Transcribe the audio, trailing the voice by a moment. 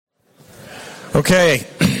Okay,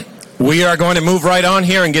 we are going to move right on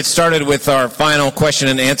here and get started with our final question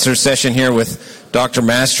and answer session here with Dr.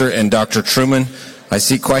 Master and Dr. Truman. I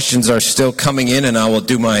see questions are still coming in, and I will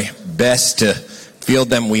do my best to field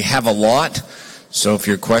them. We have a lot, so if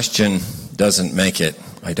your question doesn't make it,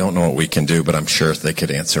 I don't know what we can do, but I'm sure they could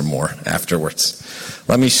answer more afterwards.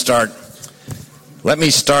 Let me start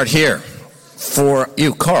here. For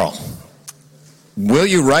you, Carl, will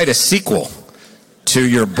you write a sequel to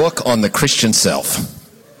your book on the Christian self?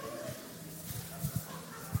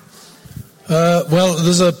 Well,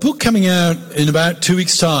 there's a book coming out in about 2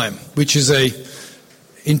 weeks' time, which is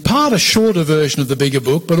in part a shorter version of the bigger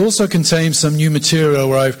book, but also contains some new material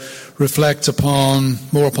where I reflect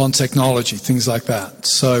more upon technology, things like that.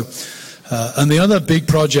 So, and the other big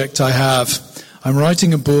project I have, I'm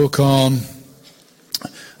writing a book on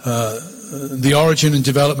the origin and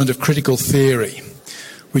development of critical theory,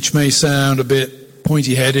 which may sound a bit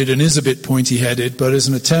pointy-headed and is a bit pointy-headed, but is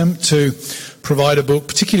an attempt to provide a book,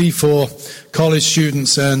 particularly for college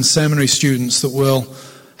students and seminary students, that will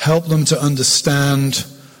help them to understand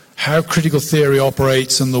how critical theory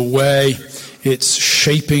operates and the way it's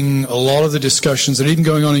shaping a lot of the discussions that are even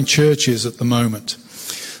going on in churches at the moment.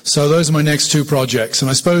 So those are my next two projects,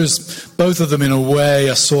 and I suppose both of them in a way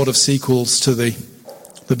are sort of sequels to the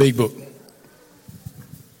big book.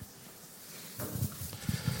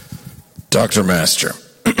 Dr. Master,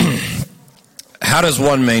 how does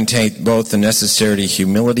one maintain both the necessary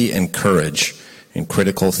humility and courage in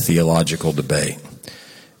critical theological debate?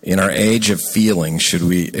 In our age of feelings, should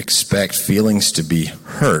we expect feelings to be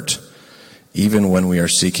hurt even when we are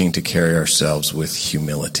seeking to carry ourselves with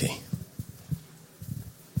humility?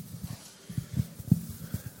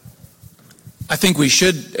 I think we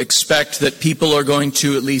should expect that people are going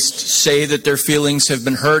to at least say that their feelings have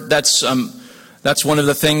been hurt. That's one of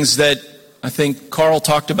the things that I think Carl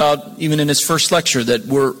talked about even in his first lecture, that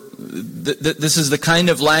this is the kind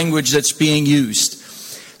of language that's being used.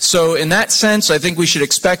 So in that sense, I think we should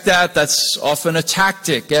expect that. That's often a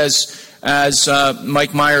tactic, as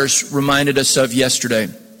Mike Myers reminded us of yesterday.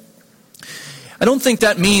 I don't think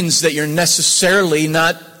that means that you're necessarily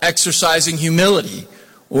not exercising humility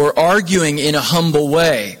or arguing in a humble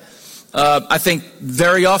way. I think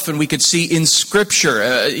very often we could see in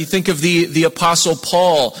Scripture, you think of the Apostle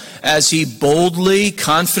Paul as he boldly,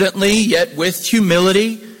 confidently, yet with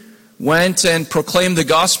humility, went and proclaimed the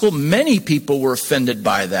gospel. Many people were offended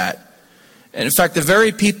by that. And in fact, the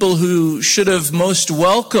very people who should have most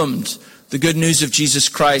welcomed the good news of Jesus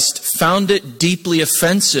Christ found it deeply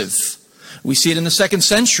offensive. We see it in the 2nd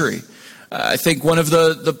century. I think one of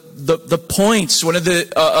the points,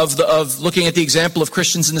 of looking at the example of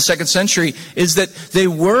Christians in the 2nd century, is that they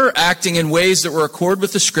were acting in ways that were accord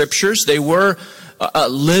with the Scriptures. They were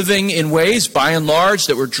living in ways, by and large,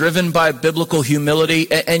 that were driven by biblical humility,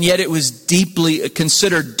 and yet it was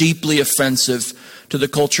considered deeply offensive to the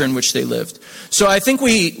culture in which they lived. So I think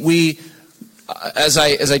we as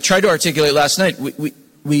I tried to articulate last night,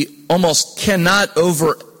 we almost cannot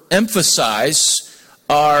overemphasize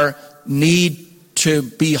our need to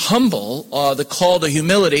be humble, the call to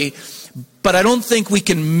humility, but I don't think we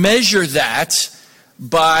can measure that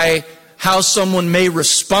by how someone may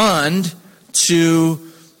respond to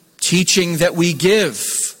teaching that we give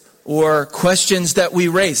or questions that we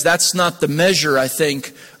raise. That's not the measure, I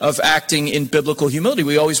think, of acting in biblical humility.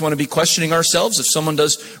 We always want to be questioning ourselves. If someone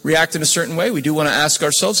does react in a certain way, we do want to ask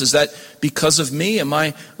ourselves, is that because of me? Am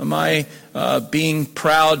I being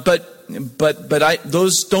proud? But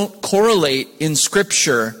those don't correlate in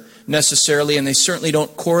Scripture necessarily, and they certainly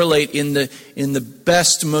don't correlate in the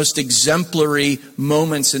best, most exemplary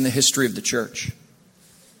moments in the history of the church.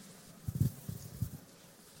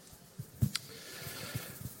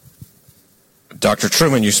 Dr.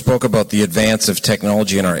 Truman, you spoke about the advance of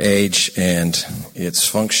technology in our age and its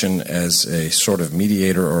function as a sort of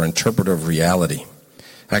mediator or interpreter of reality.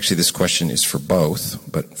 Actually, this question is for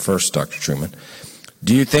both, but first, Dr. Truman,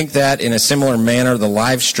 do you think that in a similar manner, the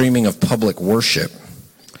live streaming of public worship,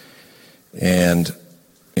 and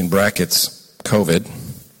in brackets, COVID,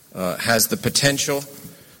 has the potential,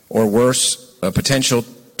 or worse, a potential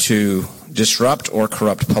to disrupt or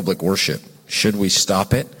corrupt public worship? Should we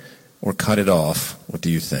stop it or cut it off? What do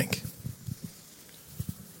you think?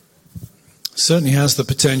 Certainly has the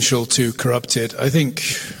potential to corrupt it.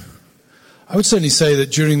 I would certainly say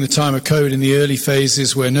that during the time of COVID, in the early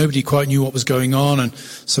phases where nobody quite knew what was going on, and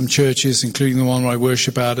some churches, including the one where I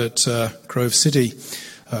worship out at Grove City,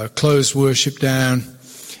 closed worship down,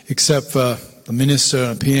 except for the minister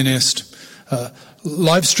and a pianist.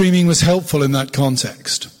 Live streaming was helpful in that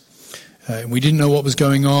context. We didn't know what was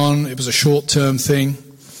going on. It was a short-term thing.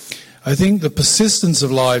 I think the persistence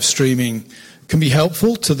of live streaming can be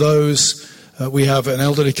helpful to those. We have an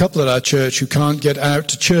elderly couple at our church who can't get out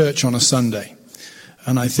to church on a Sunday.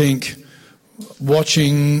 And I think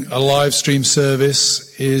watching a live stream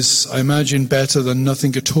service is, I imagine, better than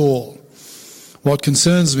nothing at all. What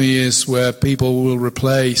concerns me is where people will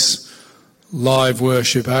replace live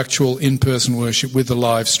worship, actual in-person worship, with the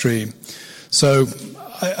live stream. So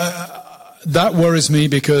that worries me,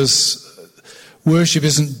 because worship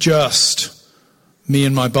isn't just me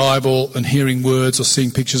and my Bible and hearing words or seeing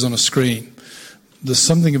pictures on a screen. There's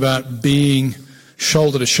something about being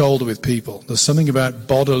shoulder to shoulder with people. There's something about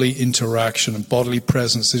bodily interaction and bodily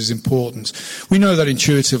presence that is important. We know that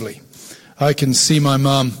intuitively. I can see my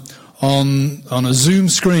mum on a Zoom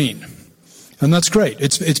screen, and that's great.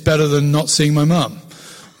 It's better than not seeing my mum.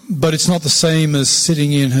 But it's not the same as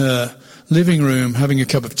sitting in her living room having a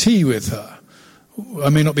cup of tea with her. I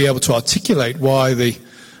may not be able to articulate why the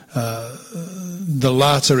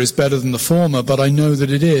latter is better than the former, but I know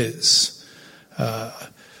that it is.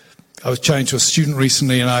 I was chatting to a student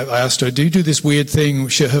recently, and I asked her, do you do this weird thing?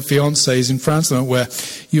 Her fiancé is in France, where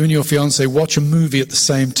you and your fiancé watch a movie at the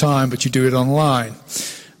same time, but you do it online.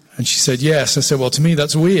 And she said, yes. I said, well, to me,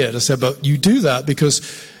 that's weird. I said, but you do that because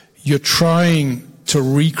you're trying to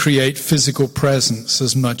recreate physical presence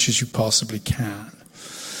as much as you possibly can.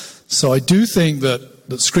 So I do think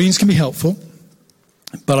that screens can be helpful,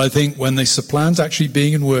 but I think when they supplant actually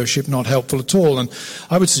being in worship, not helpful at all. And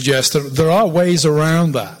I would suggest that there are ways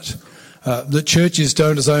around that. That churches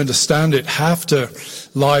don't, as I understand it, have to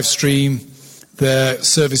live stream their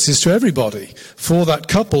services to everybody. For that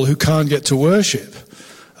couple who can't get to worship,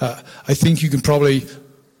 I think you can probably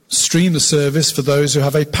stream the service for those who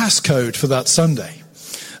have a passcode for that Sunday.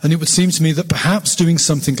 And it would seem to me that perhaps doing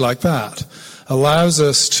something like that allows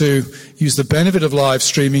us to use the benefit of live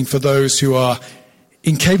streaming for those who are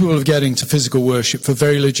incapable of getting to physical worship for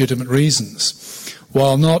very legitimate reasons,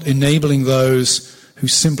 while not enabling those who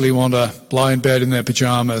simply want to lie in bed in their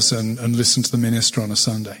pajamas and listen to the minister on a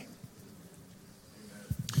Sunday.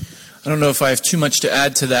 I don't know if I have too much to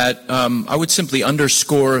add to that. I would simply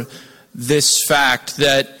underscore this fact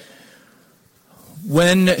that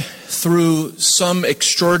when through some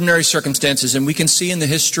extraordinary circumstances, and we can see in the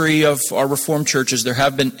history of our Reformed churches, there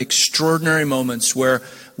have been extraordinary moments where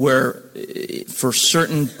for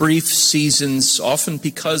certain brief seasons, often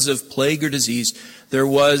because of plague or disease, there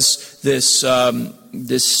was this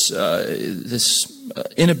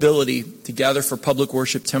inability to gather for public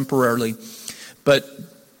worship temporarily. But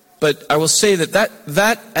I will say that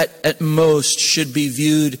at most should be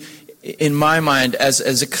viewed, in my mind,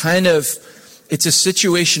 as a kind of, it's a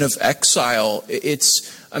situation of exile.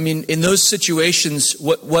 In those situations,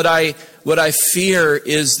 what I fear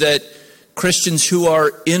is that Christians who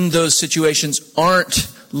are in those situations aren't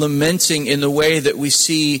lamenting in the way that we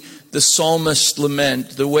see the psalmist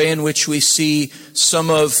lament, the way in which we see some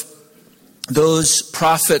of those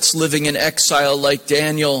prophets living in exile like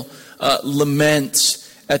Daniel lament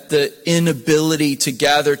at the inability to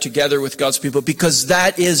gather together with God's people, because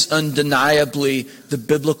that is undeniably the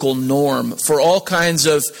biblical norm for all kinds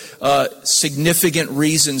of significant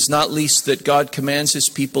reasons, not least that God commands His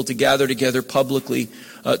people to gather together publicly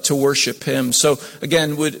to worship Him. So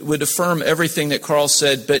again, would affirm everything that Carl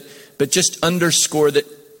said, but just underscore that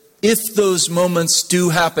if those moments do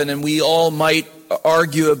happen, and we all might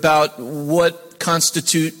argue about what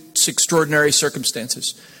constitutes extraordinary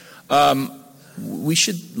circumstances, we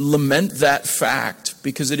should lament that fact,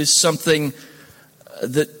 because it is something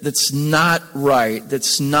that's not right,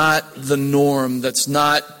 that's not the norm, that's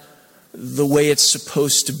not the way it's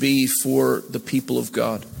supposed to be for the people of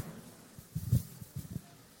God.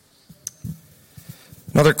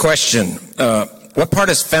 Another question. What part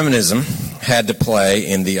has feminism had to play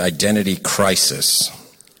in the identity crisis?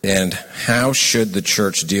 And how should the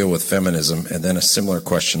church deal with feminism? And then a similar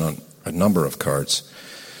question on a number of cards.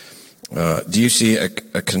 Do you see a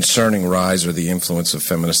concerning rise or the influence of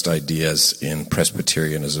feminist ideas in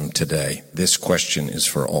Presbyterianism today? This question is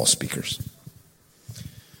for all speakers.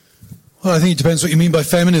 Well, I think it depends what you mean by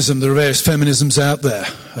feminism. There are various feminisms out there.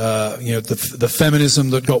 The feminism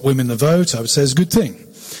that got women the vote, I would say, is a good thing.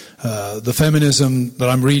 The feminism that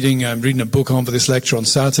I'm reading a book on for this lecture on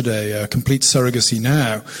Saturday, Complete Surrogacy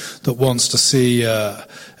Now, that wants to see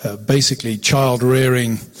basically child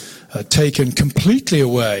rearing taken completely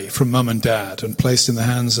away from mum and dad and placed in the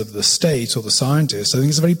hands of the state or the scientists. I think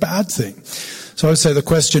it's a very bad thing. So I would say the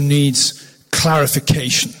question needs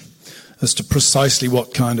clarification as to precisely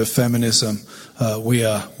what kind of feminism we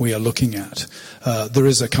are looking at. There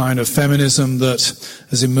is a kind of feminism that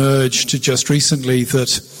has emerged just recently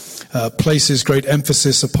that places great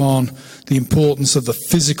emphasis upon the importance of the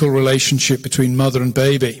physical relationship between mother and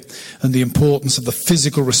baby and the importance of the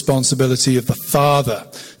physical responsibility of the father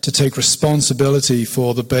to take responsibility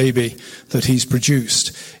for the baby that he's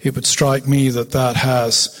produced. It would strike me that that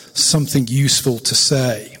has something useful to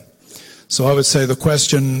say. So I would say the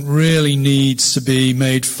question really needs to be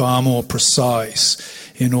made far more precise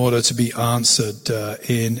in order to be answered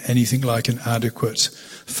in anything like an adequate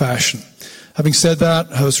fashion. Having said that,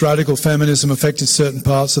 has radical feminism affected certain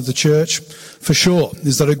parts of the church? For sure.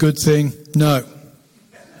 Is that a good thing? No.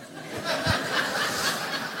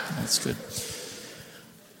 That's good.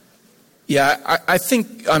 Yeah,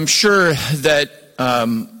 I'm sure that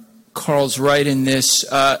Carl's right in this,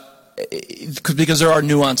 because there are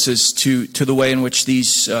nuances to the way in which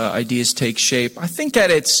these ideas take shape. I think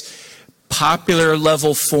at its popular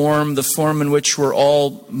level form, the form in which we're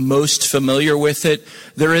all most familiar with it,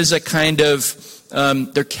 there is a kind of,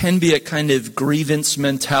 there can be a kind of grievance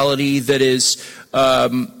mentality that is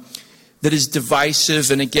divisive,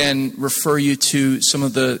 and again, refer you to some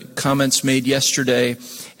of the comments made yesterday.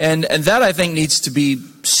 And that, I think, needs to be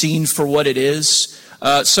seen for what it is.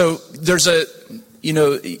 So there's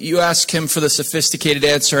you ask him for the sophisticated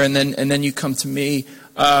answer, and then you come to me.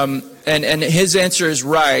 And his answer is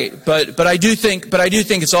right, but I do think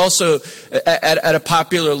it's also at a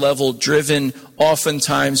popular level driven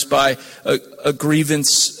oftentimes by a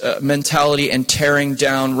grievance mentality and tearing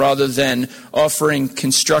down rather than offering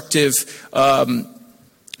constructive,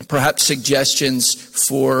 perhaps suggestions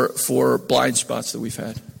for blind spots that we've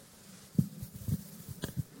had.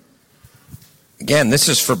 Again, this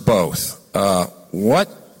is for both.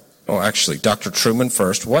 Dr. Truman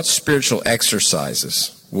first. What spiritual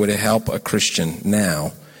exercises would help a Christian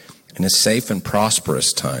now in a safe and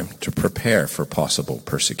prosperous time to prepare for possible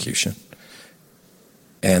persecution?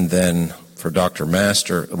 And then for Dr.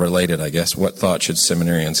 Master, related, I guess, what thought should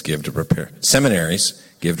seminaries give to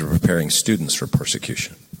preparing students for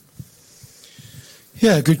persecution?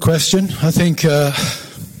 Yeah, good question. I think it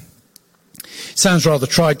sounds rather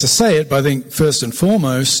trite to say it, but I think first and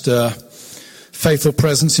foremost, faithful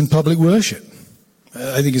presence in public worship,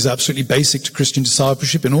 I think, is absolutely basic to Christian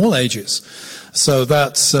discipleship in all ages. So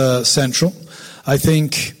that's central. I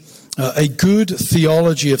think a good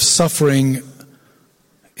theology of suffering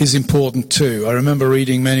is important too. I remember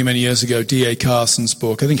reading many, many years ago D.A. Carson's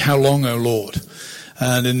book, I think, How Long, O Lord?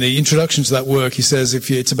 And in the introduction to that work, he says,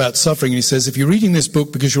 it's about suffering, and he says, if you're reading this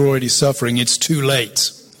book because you're already suffering, it's too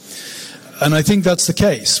late. And I think that's the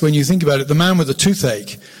case. When you think about it, the man with the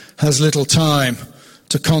toothache has little time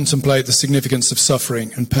to contemplate the significance of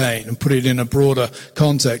suffering and pain and put it in a broader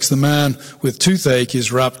context. The man with toothache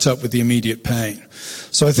is wrapped up with the immediate pain.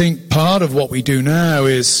 So I think part of what we do now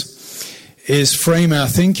is frame our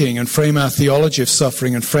thinking and frame our theology of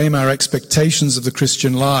suffering and frame our expectations of the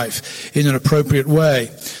Christian life in an appropriate way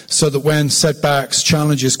so that when setbacks,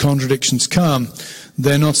 challenges, contradictions come,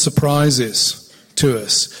 they're not surprises to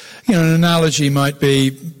us. An analogy might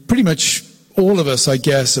be pretty much all of us, I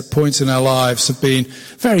guess, at points in our lives have been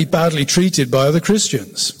very badly treated by other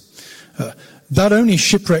Christians. That only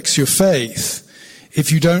shipwrecks your faith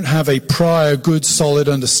if you don't have a prior good, solid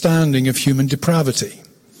understanding of human depravity.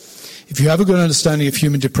 If you have a good understanding of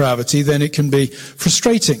human depravity, then it can be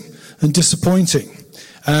frustrating and disappointing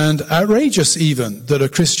and outrageous even that a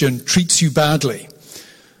Christian treats you badly,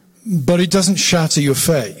 but it doesn't shatter your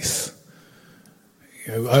faith.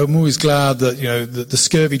 I'm always glad that the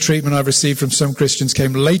scurvy treatment I've received from some Christians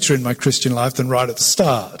came later in my Christian life than right at the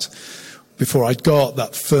start, before I'd got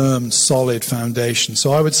that firm, solid foundation.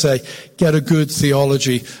 So I would say get a good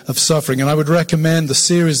theology of suffering. And I would recommend the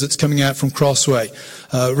series that's coming out from Crossway,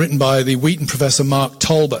 written by the Wheaton professor Mark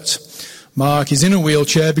Talbot. Mark is in a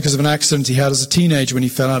wheelchair because of an accident he had as a teenager when he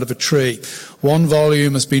fell out of a tree. One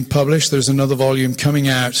volume has been published. There's another volume coming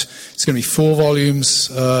out. It's going to be 4 volumes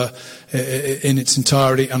in its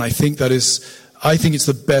entirety, and I think it's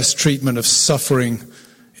the best treatment of suffering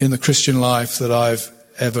in the Christian life that I've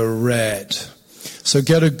ever read. So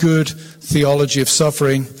get a good theology of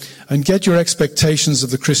suffering and get your expectations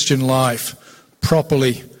of the Christian life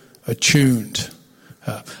properly attuned.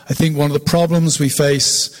 I think one of the problems we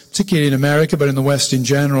face, particularly in America, but in the West in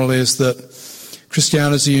general, is that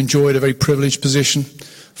Christianity enjoyed a very privileged position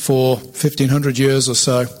for 1,500 years or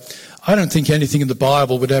so. I don't think anything in the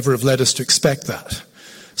Bible would ever have led us to expect that.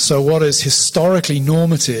 So what is historically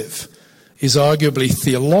normative is arguably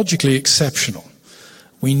theologically exceptional.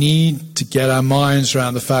 We need to get our minds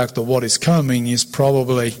around the fact that what is coming is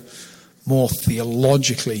probably more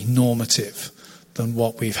theologically normative than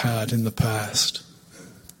what we've had in the past.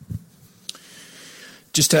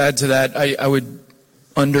 Just to add to that, I would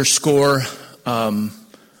underscore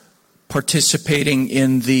participating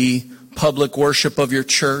in the public worship of your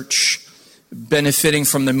church, benefiting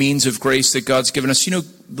from the means of grace that God's given us.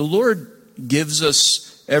 The Lord gives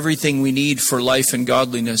us everything we need for life and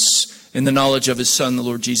godliness in the knowledge of His Son, the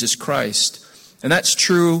Lord Jesus Christ. And that's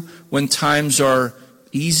true when times are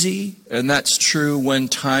easy, and that's true when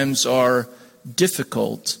times are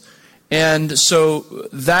difficult. And so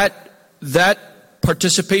that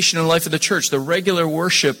participation in the life of the church, the regular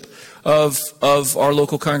worship of our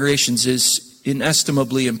local congregations, is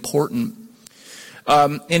inestimably important.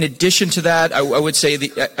 In addition to that, I would say,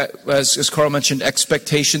 as Carl mentioned,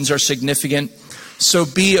 expectations are significant. So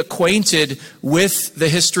be acquainted with the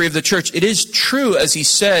history of the church. It is true, as he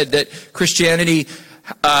said, that Christianity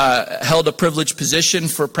held a privileged position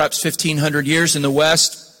for perhaps 1,500 years in the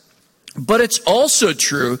West. But it's also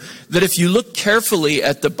true that if you look carefully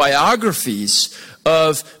at the biographies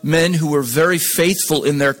of men who were very faithful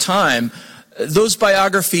in their time, those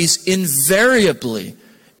biographies invariably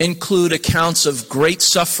include accounts of great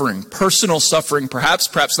suffering, personal suffering, perhaps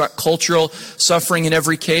not cultural suffering in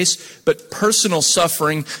every case, but personal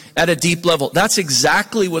suffering at a deep level. That's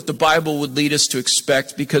exactly what the Bible would lead us to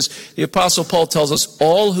expect, because the Apostle Paul tells us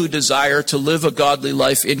all who desire to live a godly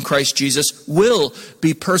life in Christ Jesus will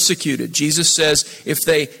be persecuted. Jesus says, if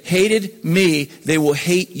they hated me, they will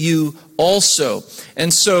hate you also.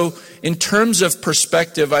 And so, in terms of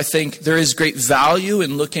perspective, I think there is great value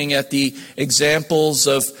in looking at the examples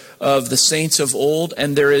of the saints of old,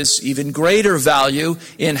 and there is even greater value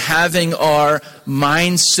in having our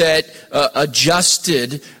mindset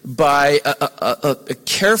adjusted by a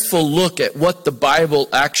careful look at what the Bible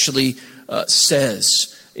actually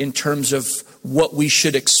says in terms of what we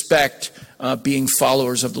should expect being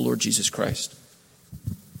followers of the Lord Jesus Christ.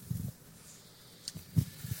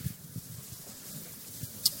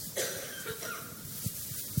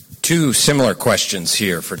 Two similar questions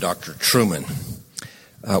here for Dr. Truman.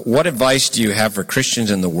 What advice do you have for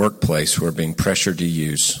Christians in the workplace who are being pressured to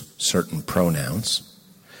use certain pronouns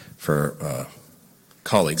for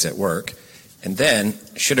colleagues at work? And then,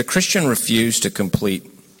 should a Christian refuse to complete,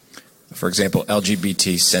 for example,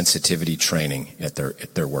 LGBT sensitivity training at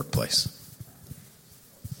their workplace?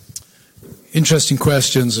 Interesting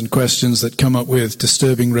questions, and questions that come up with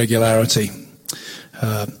disturbing regularity.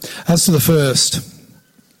 As to the first,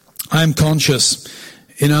 I am conscious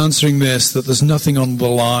in answering this that there's nothing on the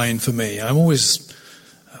line for me.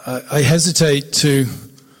 I hesitate to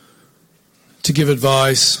give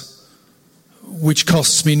advice which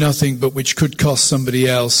costs me nothing, but which could cost somebody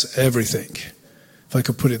else everything, if I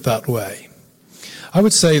could put it that way. I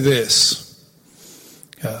would say this.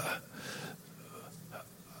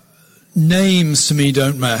 Names to me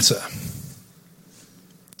don't matter.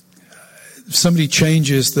 If somebody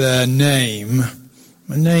changes their name,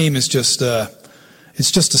 a name is just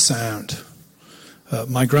it's just a sound.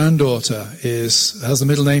 My granddaughter has the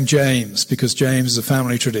middle name James because James is a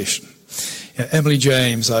family tradition. Emily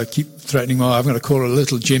James, I keep threatening, I'm going to call her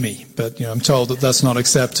Little Jimmy, but I'm told that that's not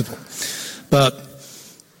acceptable. But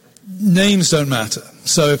names don't matter.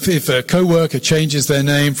 So if a co-worker changes their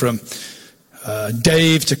name from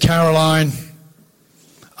Dave to Caroline,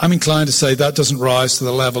 I'm inclined to say that doesn't rise to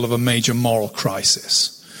the level of a major moral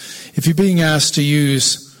crisis. If you're being asked to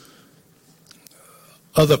use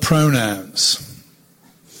other pronouns,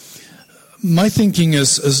 my thinking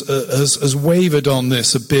has wavered on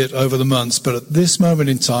this a bit over the months, but at this moment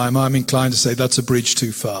in time, I'm inclined to say that's a bridge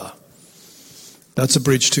too far. That's a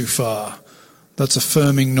bridge too far. That's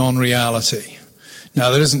affirming non-reality. Now,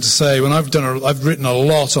 that isn't to say, when I've written a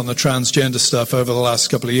lot on the transgender stuff over the last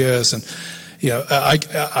couple of years, and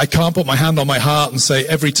I can't put my hand on my heart and say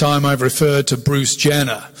every time I've referred to Bruce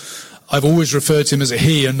Jenner, I've always referred to him as a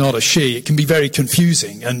he and not a she. It can be very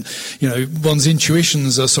confusing, and one's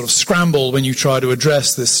intuitions are sort of scrambled when you try to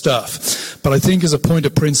address this stuff. But I think as a point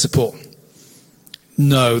of principle,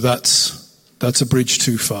 no, that's a bridge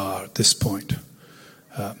too far at this point.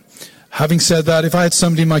 Having said that, if I had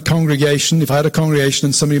somebody in my congregation, if I had a congregation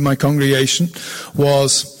and somebody in my congregation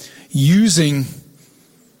was using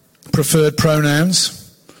preferred pronouns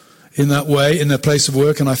in that way, in their place of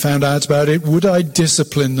work, and I found out about it, would I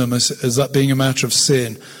discipline them as that being a matter of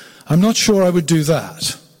sin? I'm not sure I would do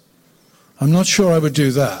that.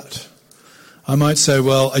 I might say,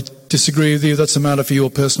 well, I disagree with you, that's a matter for your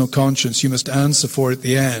personal conscience, you must answer for it at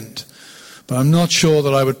the end. But I'm not sure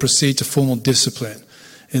that I would proceed to formal discipline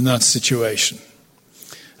in that situation.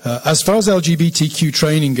 As far as LGBTQ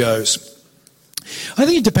training goes, I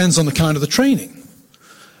think it depends on the kind of the training.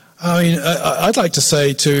 I mean, I'd like to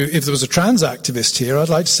say if there was a trans activist here, I'd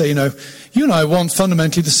like to say, you and I want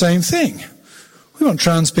fundamentally the same thing. We want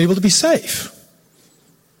trans people to be safe.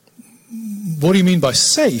 What do you mean by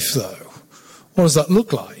safe, though? What does that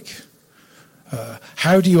look like?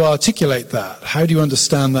 How do you articulate that? How do you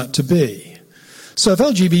understand that to be? So if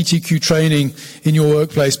LGBTQ training in your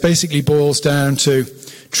workplace basically boils down to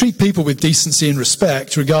treat people with decency and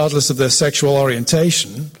respect regardless of their sexual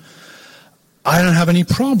orientation, I don't have any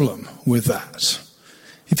problem with that.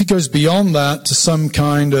 If it goes beyond that to some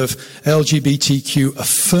kind of LGBTQ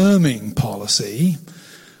affirming policy,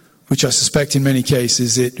 which I suspect in many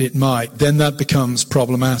cases it might, then that becomes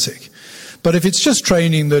problematic. But if it's just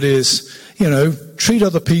training that is, treat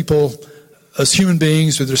other people as human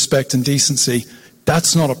beings with respect and decency,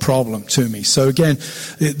 that's not a problem to me. So again,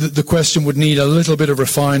 the question would need a little bit of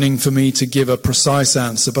refining for me to give a precise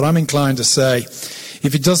answer. But I'm inclined to say,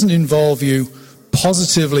 if it doesn't involve you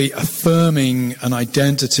positively affirming an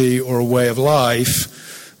identity or a way of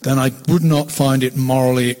life, then I would not find it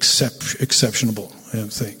morally exceptionable, I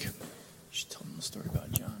don't think. You should tell them the story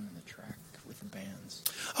about John and the track with the bands.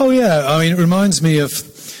 Oh, yeah. I mean, it reminds me of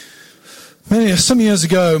some years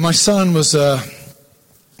ago, my son was...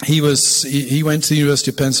 He went to the University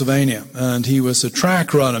of Pennsylvania, and he was a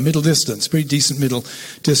track runner, middle distance, pretty decent middle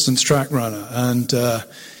distance track runner. And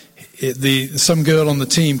some girl on the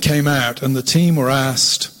team came out, and the team were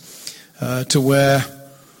asked to wear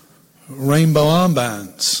rainbow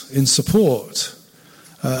armbands in support.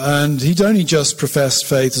 And he'd only just professed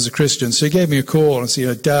faith as a Christian, so he gave me a call and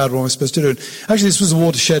said, Dad, what am I supposed to do? And actually, this was a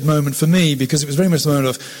watershed moment for me, because it was very much the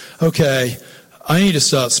moment of, okay, I need to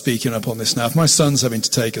start speaking up on this now. If my son's having to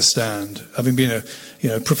take a stand, having been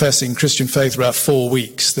professing Christian faith for about 4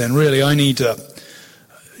 weeks, then really I need to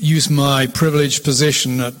use my privileged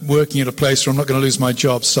position at working at a place where I'm not going to lose my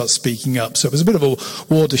job, start speaking up. So it was a bit of a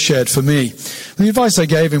watershed for me. The advice I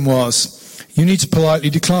gave him was, you need to politely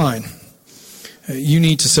decline. You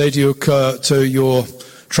need to say to your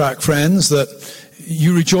track friends that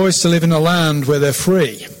you rejoice to live in a land where they're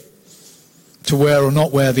free to wear or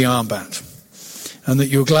not wear the armband, and that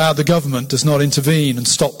you're glad the government does not intervene and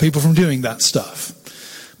stop people from doing that stuff.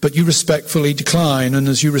 But you respectfully decline, and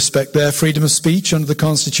as you respect their freedom of speech under the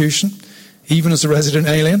Constitution, even as a resident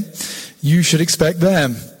alien, you should expect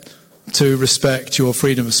them to respect your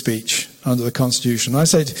freedom of speech under the Constitution. I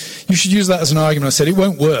said, you should use that as an argument. I said, it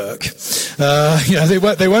won't work.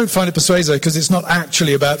 They won't find it persuasive, because it's not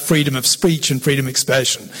actually about freedom of speech and freedom of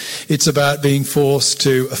expression. It's about being forced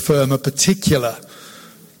to affirm a particular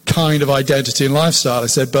kind of identity and lifestyle. I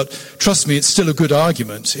said, but trust me, it's still a good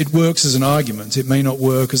argument. It works as an argument. It may not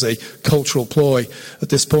work as a cultural ploy at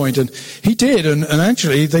this point. And he did, and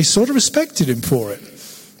actually they sort of respected him for it.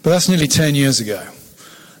 But that's nearly 10 years ago.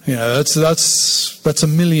 That's a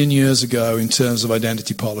million years ago in terms of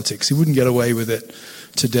identity politics. He wouldn't get away with it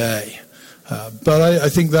today. But I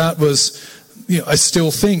think that was, I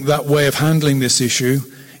still think that way of handling this issue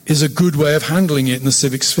is a good way of handling it in the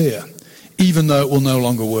civic sphere, even though it will no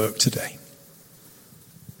longer work today.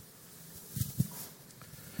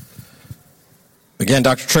 Again,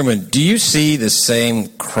 Dr. Truman, do you see the same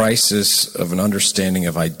crisis of an understanding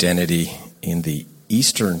of identity in the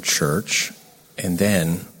Eastern Church and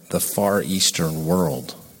then the Far Eastern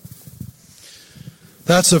world?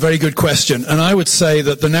 That's a very good question. And I would say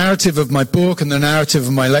that the narrative of my book and the narrative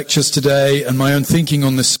of my lectures today and my own thinking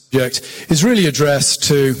on this subject is really addressed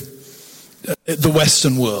to the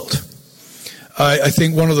Western world. I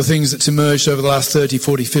think one of the things that's emerged over the last 30,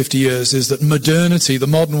 40, 50 years is that modernity, the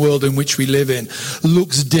modern world in which we live in,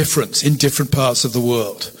 looks different in different parts of the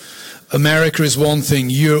world. America is one thing,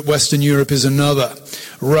 Western Europe is another,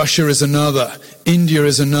 Russia is another, India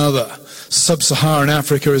is another, Sub-Saharan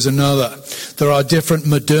Africa is another. There are different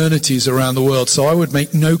modernities around the world, so I would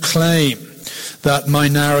make no claim that my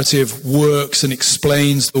narrative works and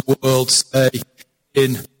explains the world, say,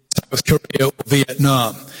 in South Korea or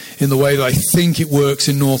Vietnam, in the way that I think it works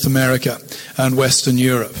in North America and Western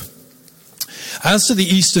Europe. As to the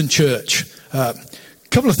Eastern Church, a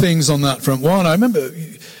couple of things on that front. One, I remember,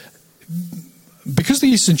 because the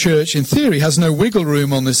Eastern Church, in theory, has no wiggle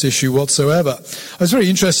room on this issue whatsoever, I was very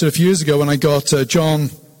interested a few years ago when I got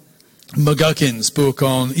John McGuckin's book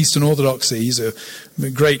on Eastern Orthodoxy. He's a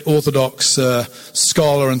great Orthodox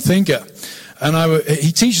scholar and thinker. And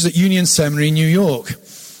he teaches at Union Seminary in New York.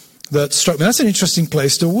 That struck me. That's an interesting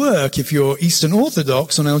place to work if you're Eastern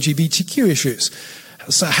Orthodox on LGBTQ issues.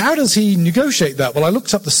 So how does he negotiate that? Well, I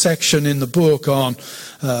looked up the section in the book on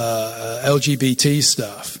LGBT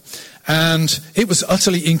stuff, and it was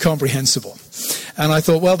utterly incomprehensible. And I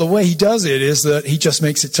thought, well, the way he does it is that he just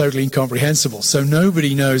makes it totally incomprehensible, so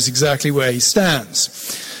nobody knows exactly where he stands.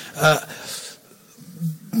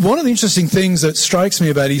 One of the interesting things that strikes me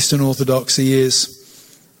about Eastern Orthodoxy is,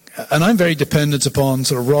 and I'm very dependent upon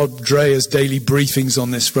sort of Rod Dreher's daily briefings on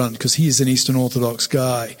this front because he is an Eastern Orthodox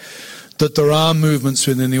guy, that there are movements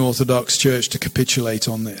within the Orthodox Church to capitulate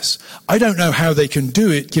on this. I don't know how they can do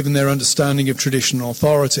it given their understanding of traditional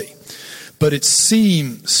authority, but it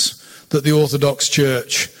seems that the Orthodox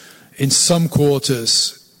Church in some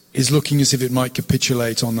quarters is looking as if it might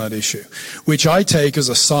capitulate on that issue, which I take as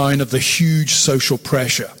a sign of the huge social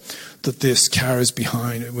pressure that this carries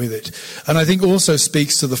behind it with it. And I think also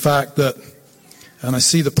speaks to the fact that, and I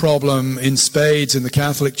see the problem in spades in the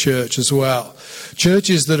Catholic Church as well,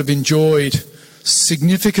 churches that have enjoyed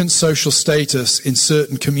significant social status in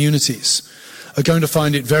certain communities are going to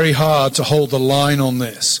find it very hard to hold the line on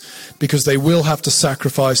this because they will have to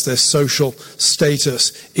sacrifice their social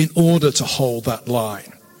status in order to hold that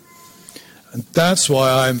line. And that's why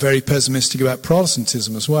I am very pessimistic about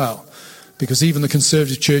Protestantism as well, because even the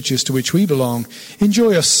conservative churches to which we belong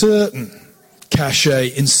enjoy a certain cachet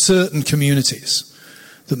in certain communities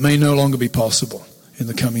that may no longer be possible in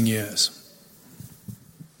the coming years.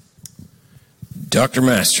 Dr.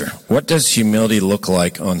 Master, what does humility look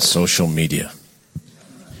like on social media?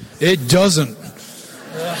 It doesn't.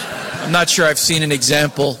 I'm not sure I've seen an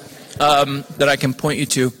example that I can point you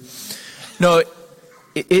to. No,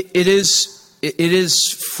 it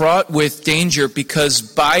is fraught with danger because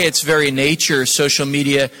by its very nature, social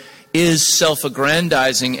media is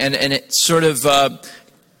self-aggrandizing and it sort of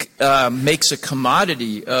makes a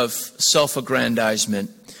commodity of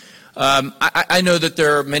self-aggrandizement. I know that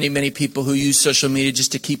there are many people who use social media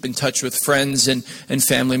just to keep in touch with friends and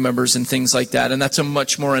family members and things like that, and that's a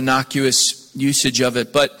much more innocuous usage of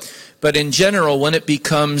it. But in general, when it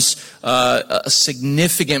becomes a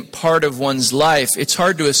significant part of one's life, it's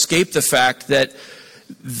hard to escape the fact that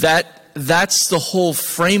that's the whole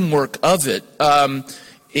framework of it.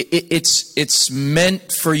 It's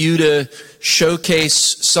meant for you to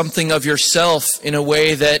showcase something of yourself in a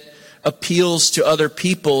way that appeals to other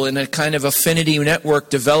people, and a kind of affinity network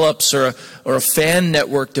develops, or a fan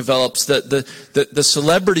network develops. The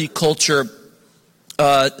celebrity culture,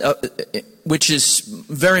 which is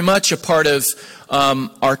very much a part of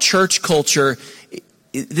our church culture,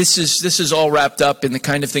 this is all wrapped up in the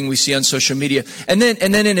kind of thing we see on social media. And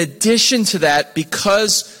then in addition to that,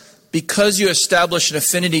 because you establish an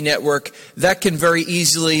affinity network, that can very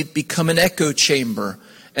easily become an echo chamber.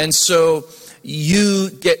 And so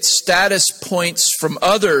you get status points from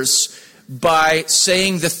others by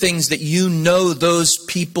saying the things that you know those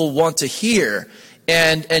people want to hear,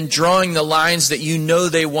 and drawing the lines that you know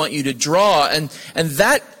they want you to draw. And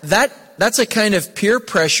that's a kind of peer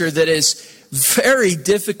pressure that is very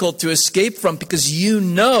difficult to escape from, because you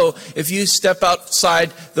know if you step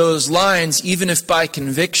outside those lines, even if by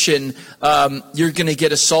conviction, you're going to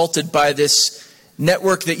get assaulted by this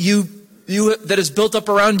network that that is built up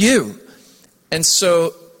around you. And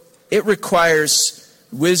so it requires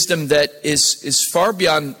wisdom that is far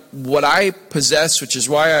beyond what I possess, which is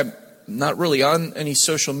why I'm not really on any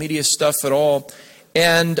social media stuff at all.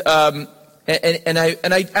 And I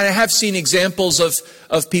have seen examples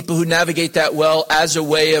of people who navigate that well as a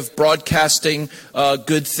way of broadcasting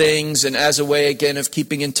good things, and as a way, again, of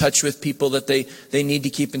keeping in touch with people that they need to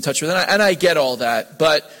keep in touch with. And I get all that.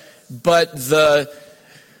 But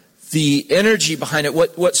the energy behind it,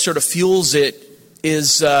 what sort of fuels it,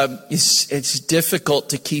 is it's difficult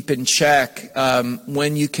to keep in check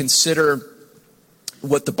when you consider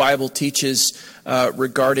what the Bible teaches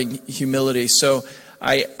regarding humility. So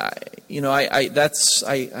I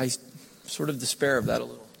sort of despair of that a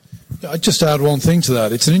little. I'd just add one thing to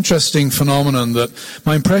that. It's an interesting phenomenon that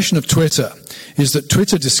my impression of Twitter is that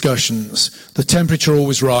Twitter discussions, the temperature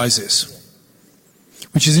always rises,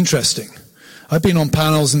 which is interesting. I've been on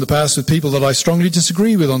panels in the past with people that I strongly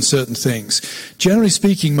disagree with on certain things. Generally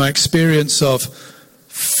speaking, my experience of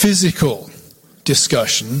physical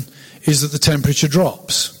discussion is that the temperature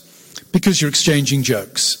drops because you're exchanging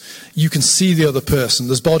jokes. You can see the other person.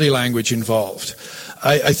 There's body language involved.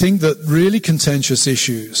 I think that really contentious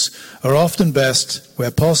issues are often best, where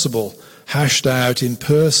possible, hashed out in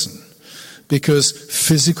person, because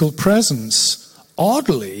physical presence,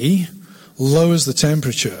 oddly, lowers the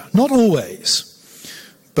temperature. Not always.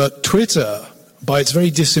 But Twitter, by its very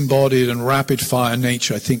disembodied and rapid-fire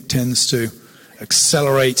nature, I think tends to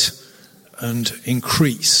accelerate and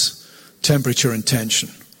increase temperature and tension.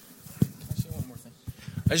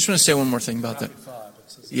 I just want to say one more thing about that.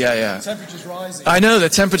 Yeah. The temperature's rising. I know, the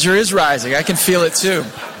temperature is rising. I can feel it too.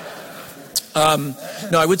 No,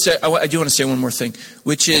 I do want to say one more thing,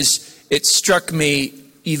 which is, it struck me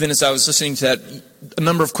even as I was listening to that, a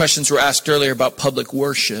number of questions were asked earlier about public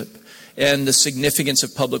worship and the significance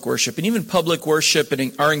of public worship. And even public worship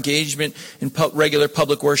and our engagement in regular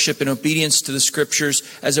public worship and obedience to the Scriptures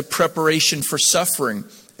as a preparation for suffering.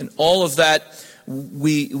 And all of that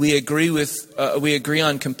we agree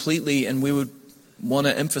on completely, and we would want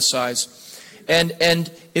to emphasize.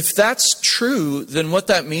 And if that's true, then what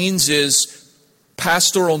that means is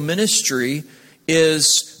pastoral ministry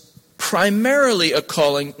is primarily a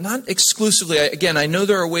calling, not exclusively. Again, I know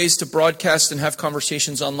there are ways to broadcast and have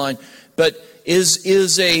conversations online, but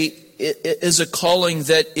is a calling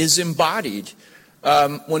that is embodied.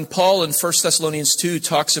 When Paul in 1 Thessalonians 2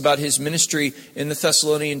 talks about his ministry in the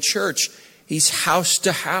Thessalonian church, he's house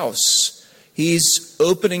to house. He's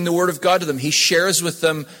opening the Word of God to them. He shares with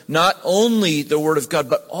them not only the Word of God,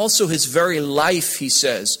 but also his very life, he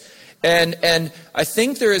says. And I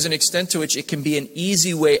think there is an extent to which it can be an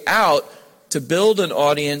easy way out to build an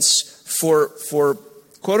audience for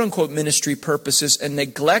quote-unquote ministry purposes and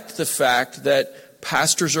neglect the fact that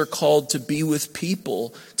pastors are called to be with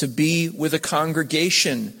people, to be with a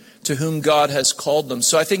congregation to whom God has called them.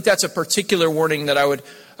 So I think that's a particular warning that I would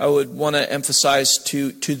want to emphasize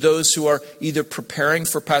to those who are either preparing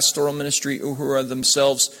for pastoral ministry or who are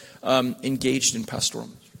themselves engaged in pastoral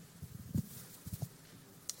ministry.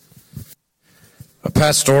 A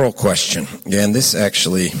pastoral question. And this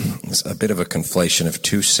actually is a bit of a conflation of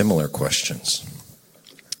two similar questions.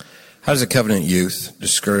 How does a covenant youth,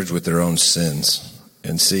 discouraged with their own sins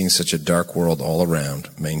and seeing such a dark world all around,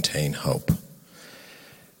 maintain hope?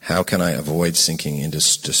 How can I avoid sinking into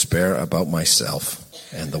despair about myself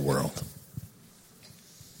and the world?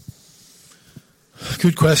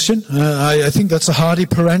 Good question. I think that's a hardy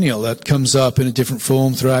perennial that comes up in a different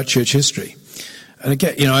form throughout church history. And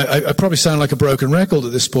again, I probably sound like a broken record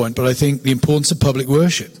at this point, but I think the importance of public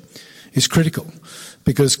worship is critical,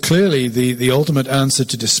 because clearly the ultimate answer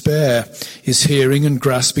to despair is hearing and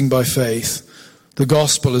grasping by faith the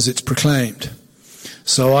gospel as it's proclaimed.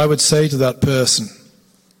 So I would say to that person,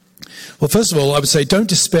 well, first of all, I would say don't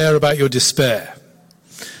despair about your despair.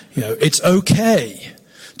 It's okay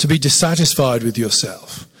to be dissatisfied with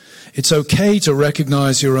yourself. It's okay to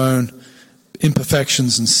recognize your own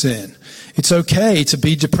imperfections and sin. It's okay to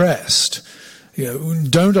be depressed.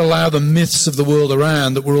 Don't allow the myths of the world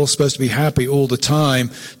around that we're all supposed to be happy all the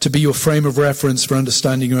time to be your frame of reference for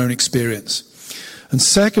understanding your own experience. And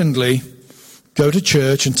secondly, go to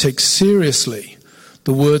church and take seriously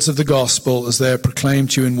the words of the gospel as they are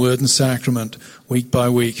proclaimed to you in word and sacrament, week by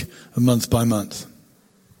week and month by month.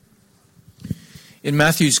 In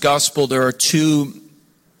Matthew's gospel, there are two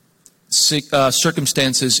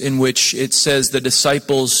circumstances in which it says the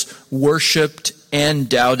disciples worshipped and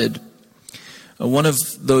doubted. One of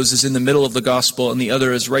those is in the middle of the gospel, and the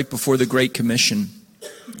other is right before the Great Commission.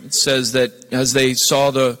 It says that as they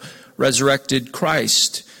saw the resurrected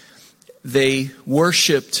Christ, they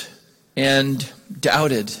worshipped and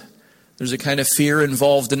doubted. There's a kind of fear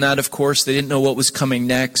involved in that, of course. They didn't know what was coming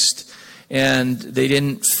next. And they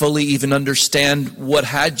didn't fully even understand what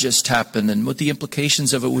had just happened and what the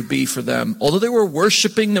implications of it would be for them. Although they were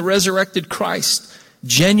worshiping the resurrected Christ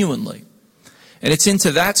genuinely. And it's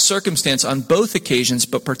into that circumstance on both occasions,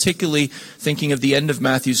 but particularly thinking of the end of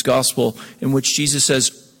Matthew's gospel, in which Jesus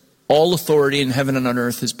says, all authority in heaven and on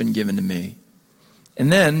earth has been given to me. And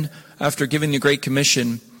then, after giving the Great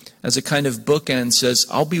Commission, as a kind of bookend, says,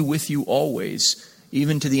 I'll be with you always,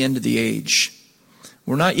 even to the end of the age.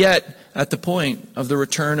 We're not yet at the point of the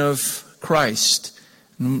return of Christ.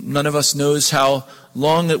 None of us knows how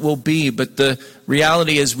long it will be, but the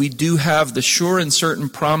reality is we do have the sure and certain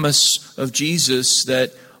promise of Jesus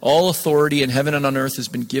that all authority in heaven and on earth has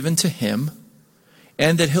been given to him,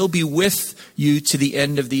 and that he'll be with you to the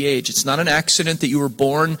end of the age. It's not an accident that you were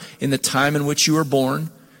born in the time in which you were born.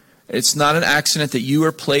 It's not an accident that you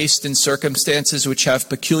are placed in circumstances which have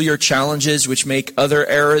peculiar challenges, which make other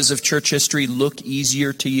eras of church history look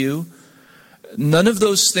easier to you. None of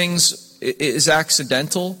those things is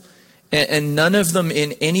accidental, and none of them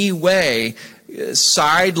in any way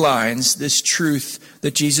sidelines this truth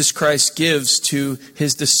that Jesus Christ gives to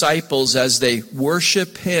his disciples as they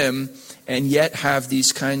worship him and yet have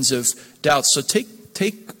these kinds of doubts. So take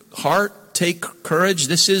heart, take courage.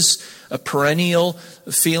 This is a perennial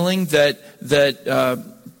feeling that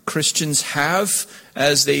Christians have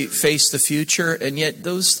as they face the future, and yet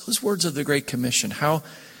those words of the Great Commission, how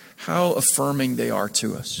affirming they are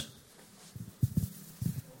to us.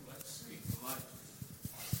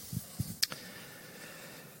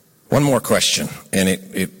 One more question, and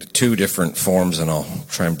it two different forms, and I'll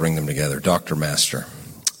try and bring them together. Dr. Master,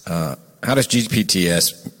 how does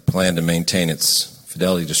GPTS plan to maintain its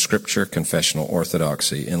fidelity to Scripture, confessional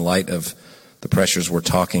orthodoxy, in light of the pressures we're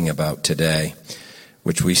talking about today,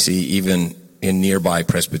 which we see even in nearby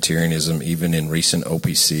Presbyterianism, even in recent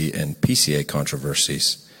OPC and PCA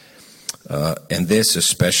controversies. And this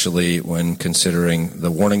especially when considering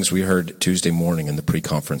the warnings we heard Tuesday morning in the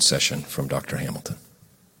pre-conference session from Dr. Hamilton.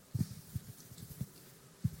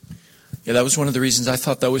 Yeah, that was one of the reasons I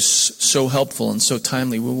thought that was so helpful and so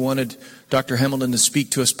timely. We wanted Dr. Hamilton to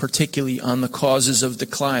speak to us particularly on the causes of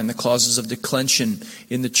decline, the causes of declension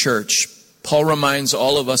in the church. Paul reminds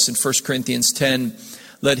all of us in 1 Corinthians 10,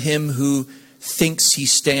 let him who thinks he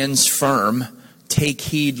stands firm take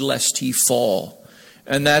heed lest he fall.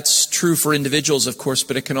 And that's true for individuals, of course,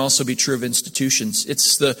 but it can also be true of institutions.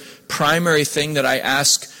 It's the primary thing that I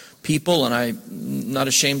ask people, and I'm not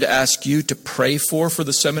ashamed to ask you to pray for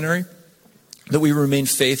the seminary, that we remain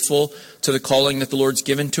faithful to the calling that the Lord's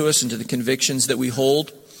given to us and to the convictions that we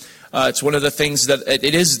hold. It's one of the things that,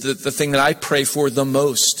 it is the thing that I pray for the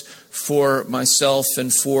most for myself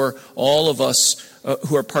and for all of us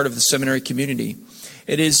who are part of the seminary community.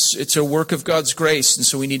 It's a work of God's grace, and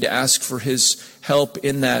so we need to ask for His help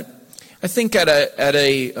in that. I think at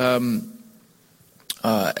a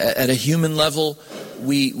human level,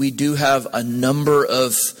 we do have a number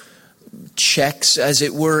of checks, as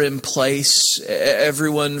it were, in place.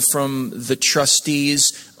 Everyone from the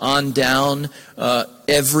trustees on down,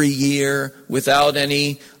 every year, without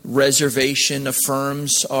any reservation,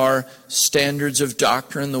 affirms our standards of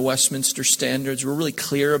doctrine, the Westminster Standards. We're really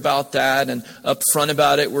clear about that and upfront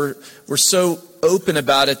about it. We're so open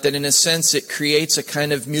about it that in a sense it creates a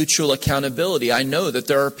kind of mutual accountability. I know that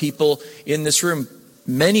there are people in this room,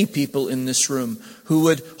 many people in this room, who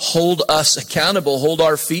would hold us accountable, hold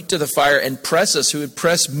our feet to the fire and press us, who would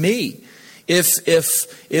press me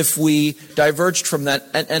if we diverged from that.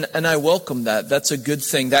 And I welcome that. That's a good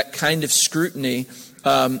thing. That kind of scrutiny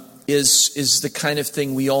is the kind of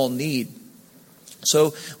thing we all need.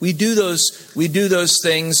 So we do those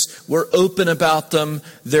things. We're open about them.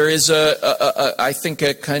 There is I think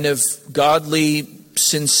a kind of godly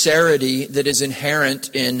sincerity that is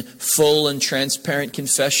inherent in full and transparent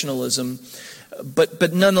confessionalism.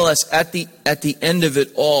 But nonetheless, at the end of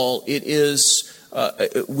it all, it is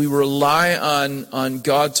we rely on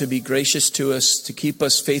God to be gracious to us, to keep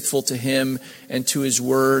us faithful to Him and to His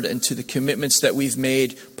Word and to the commitments that we've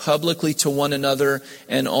made publicly to one another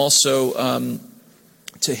and also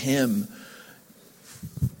to Him.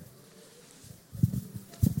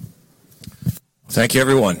 Thank you,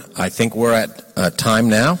 everyone. I think we're at time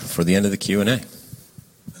now for the end of the Q&A.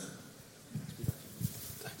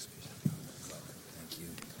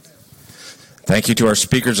 Thank you to our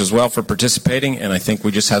speakers as well for participating, and I think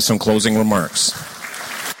we just have some closing remarks.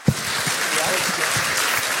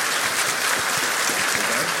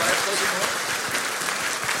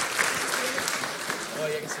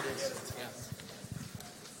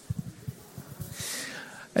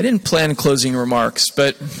 I didn't plan closing remarks,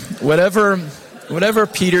 but whatever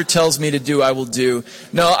Peter tells me to do, I will do.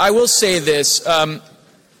 No, I will say this.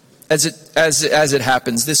 As it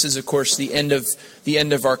happens, this is, of course, the end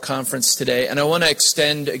of our conference today, and I want to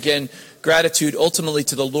extend again gratitude ultimately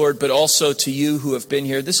to the Lord, but also to you who have been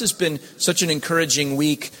here. This has been such an encouraging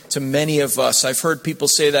week to many of us. I've heard people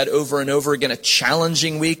say that over and over again, a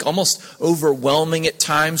challenging week, almost overwhelming at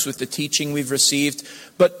times with the teaching we've received,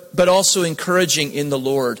 but also encouraging in the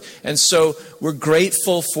Lord. And so we're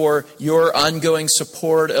grateful for your ongoing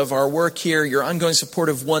support of our work here, your ongoing support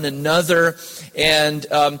of one another. And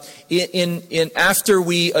after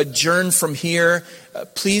we adjourn from here,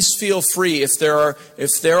 please feel free if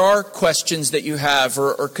there are questions that you have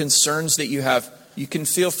or concerns that you have, you can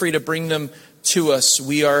feel free to bring them to us.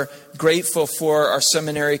 We are grateful for our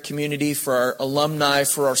seminary community, for our alumni,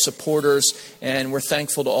 for our supporters, and we're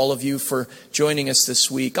thankful to all of you for joining us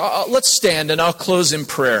this week. Let's stand and I'll close in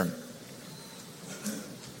prayer.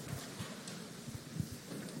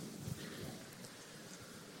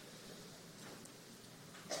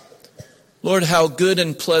 Lord, how good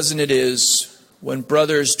and pleasant it is when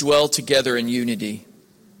brothers dwell together in unity.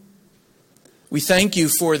 We thank you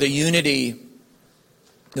for the unity,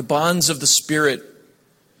 the bonds of the Spirit,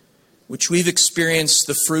 which we've experienced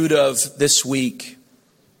the fruit of this week.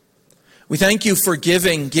 We thank you for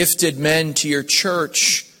giving gifted men to your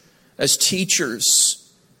church as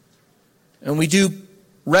teachers. And we do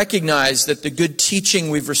recognize that the good teaching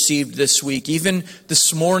we've received this week, even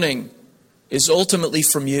this morning, is ultimately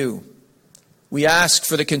from you. We ask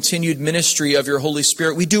for the continued ministry of your Holy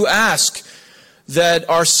Spirit. We do ask that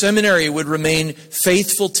our seminary would remain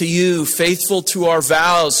faithful to you, faithful to our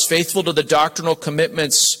vows, faithful to the doctrinal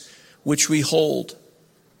commitments which we hold.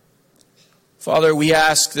 Father, we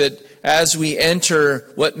ask that as we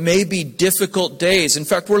enter what may be difficult days, in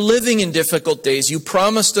fact, we're living in difficult days. You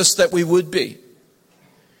promised us that we would be.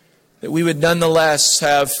 That we would nonetheless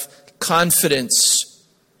have confidence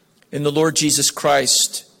in the Lord Jesus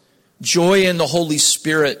Christ, joy in the Holy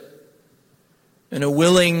Spirit, and a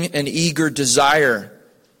willing and eager desire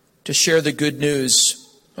to share the good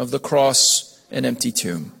news of the cross and empty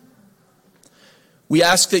tomb. We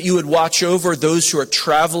ask that you would watch over those who are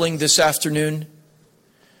traveling this afternoon.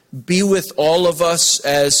 Be with all of us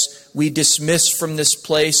as we dismiss from this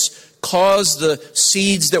place. Cause the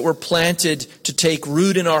seeds that were planted to take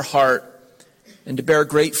root in our heart and to bear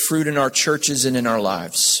great fruit in our churches and in our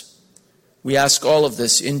lives. We ask all of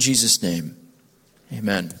this in Jesus' name.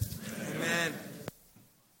 Amen.